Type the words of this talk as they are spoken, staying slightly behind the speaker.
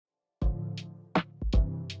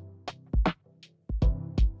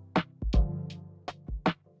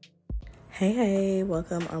Hey,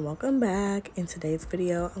 welcome or welcome back. In today's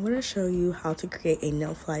video, I'm going to show you how to create a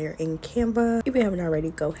nail flyer in Canva. If you haven't already,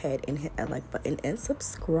 go ahead and hit that like button and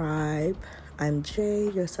subscribe. I'm Jay,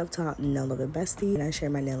 your self-taught nail loving bestie, and I share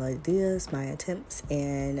my nail ideas, my attempts,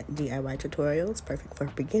 and DIY tutorials, perfect for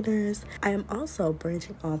beginners. I am also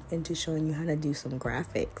branching off into showing you how to do some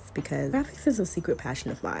graphics because graphics is a secret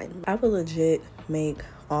passion of mine. I will legit make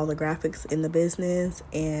all the graphics in the business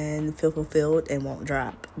and feel fulfilled and won't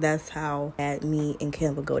drop. That's how me and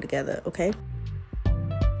Canva go together, okay?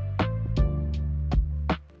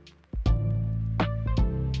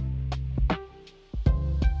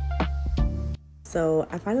 So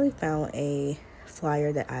I finally found a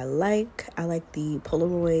flyer that I like. I like the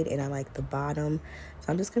Polaroid and I like the bottom.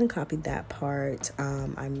 So I'm just going to copy that part.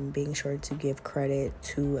 I'm being sure to give credit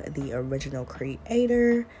to the original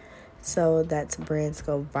creator. So that's Brands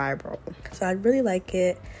Go Viral. So I really like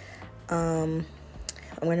it. I'm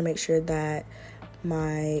going to make sure that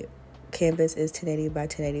my canvas is 1080 by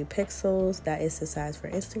 1080 pixels. That is the size for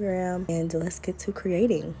Instagram. And let's get to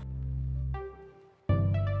creating.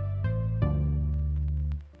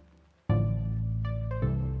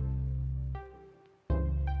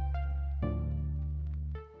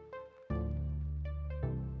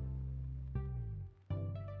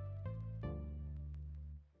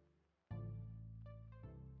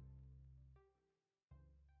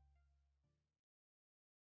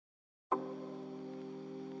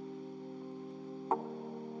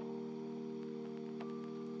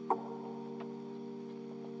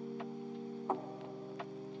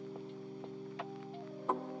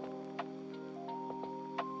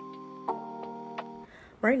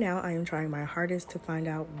 Right now, I am trying my hardest to find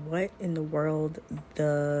out what in the world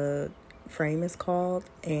the frame is called,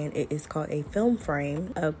 and it is called a film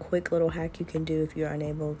frame. A quick little hack you can do if you're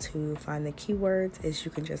unable to find the keywords is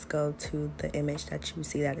you can just go to the image that you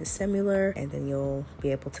see that is similar, and then you'll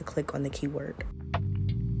be able to click on the keyword.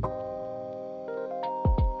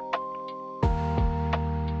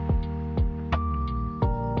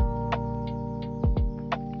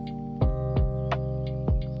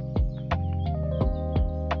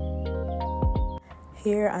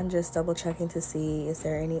 Here, I'm just double checking to see is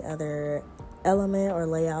there any other element or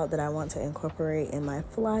layout that I want to incorporate in my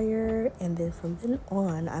flyer. And then from then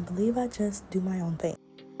on, I believe I just do my own thing.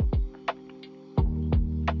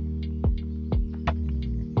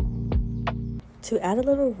 To add a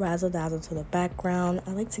little razzle dazzle to the background,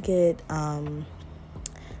 I like to get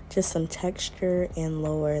just some texture and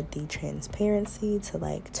lower the transparency to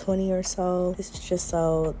like 20 or so. This is just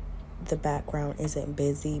so the background isn't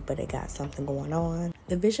busy, but it got something going on.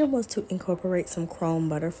 The vision was to incorporate some chrome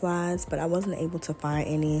butterflies, but I wasn't able to find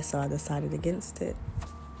any, so I decided against it.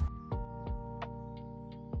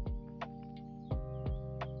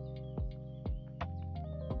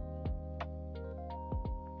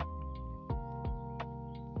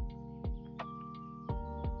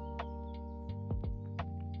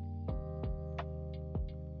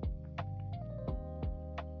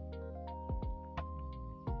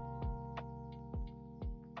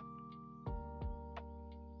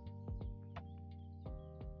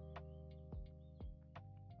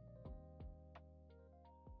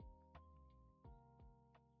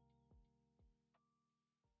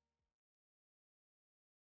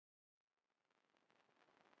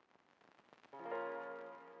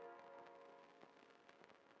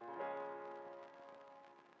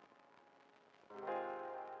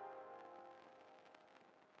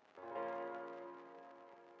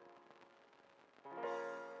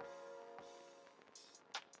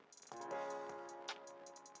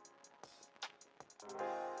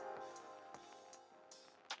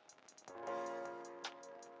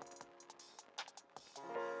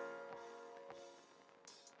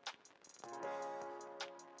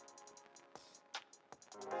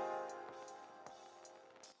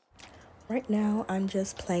 Right now, I'm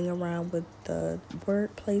just playing around with the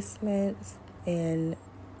word placements and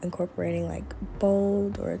incorporating like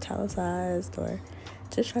bold or italicized or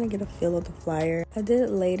just trying to get a feel of the flyer. I did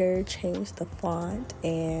later change the font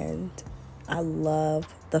and I love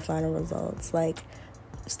the final results. Like,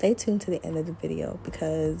 stay tuned to the end of the video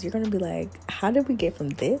because you're going to be like, how did we get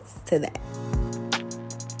from this to that?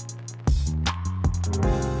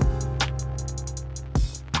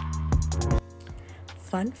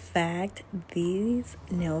 Fun fact, these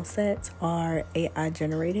nail sets are AI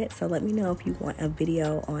generated, so let me know if you want a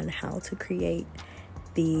video on how to create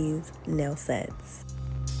these nail sets.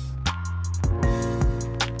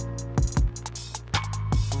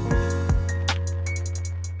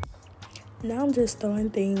 Now I'm just throwing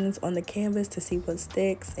things on the canvas to see what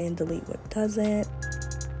sticks and delete what doesn't.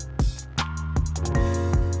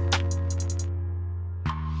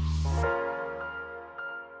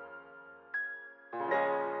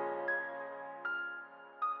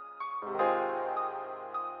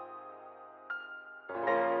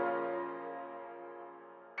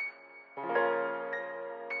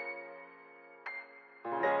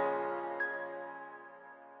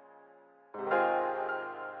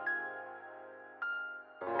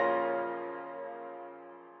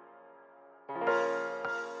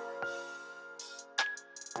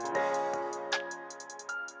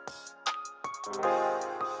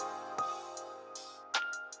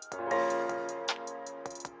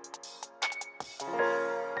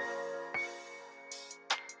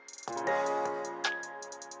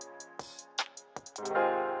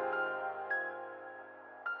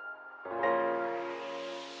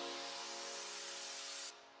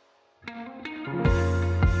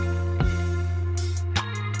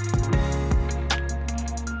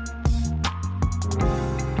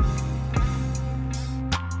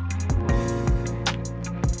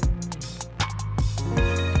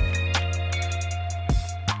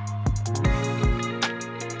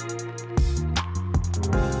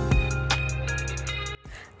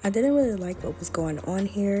 I didn't really like what was going on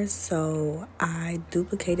here, so I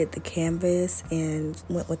duplicated the canvas and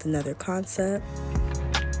went with another concept.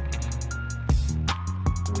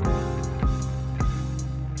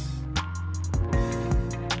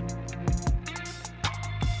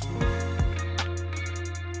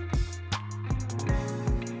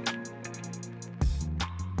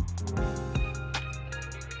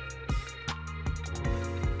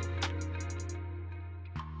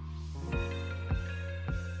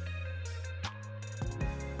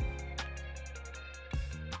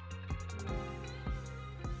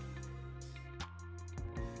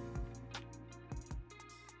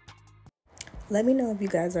 Let me know if you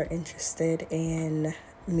guys are interested in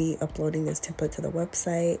me uploading this template to the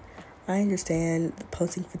website. I understand the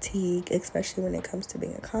posting fatigue, especially when it comes to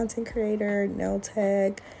being a content creator, nail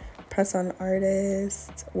tag, press-on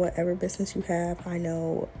artist, whatever business you have. I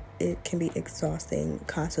know it can be exhausting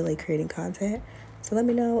constantly creating content. So let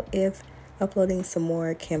me know if uploading some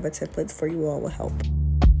more Canva templates for you all will help.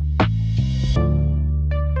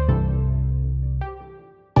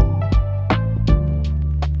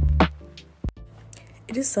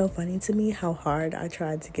 It is so funny to me how hard I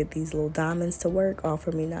tried to get these little diamonds to work, all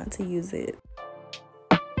for me not to use it.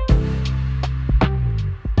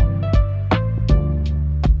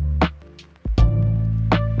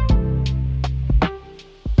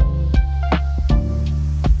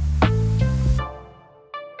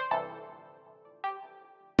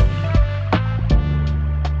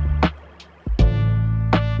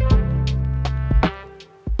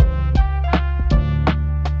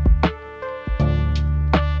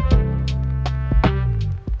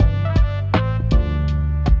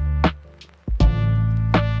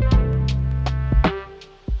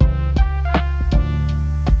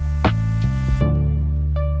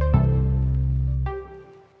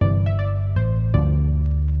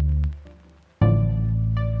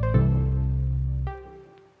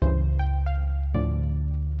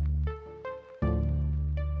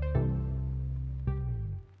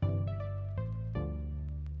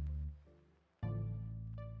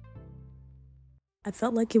 I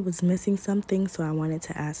felt like it was missing something, so I wanted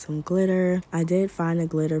to add some glitter. I did find a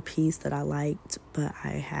glitter piece that I liked, but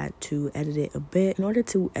I had to edit it a bit. In order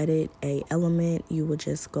to edit a element, you would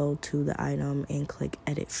just go to the item and click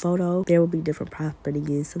edit photo. There will be different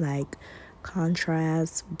properties like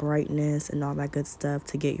contrast, brightness, and all that good stuff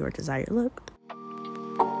to get your desired look.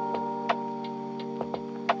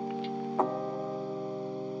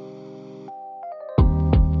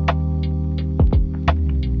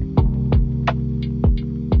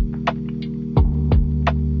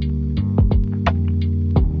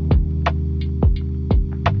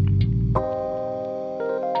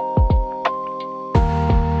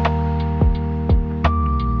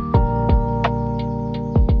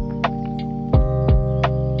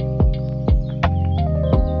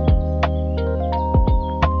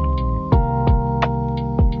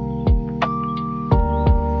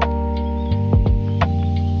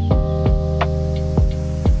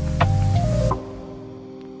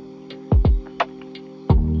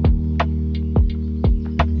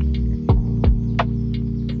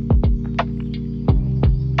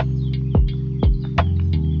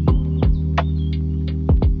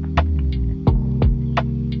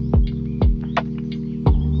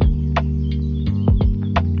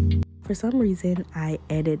 For some reason, I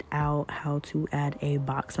edited out how to add a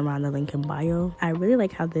box around the link in bio. I really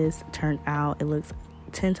like how this turned out. It looks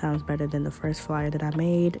 10 times better than the first flyer that I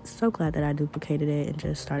made. So glad that I duplicated it and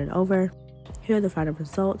just started over. Here are the final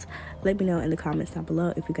results. Let me know in the comments down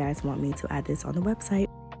below if you guys want me to add this on the website.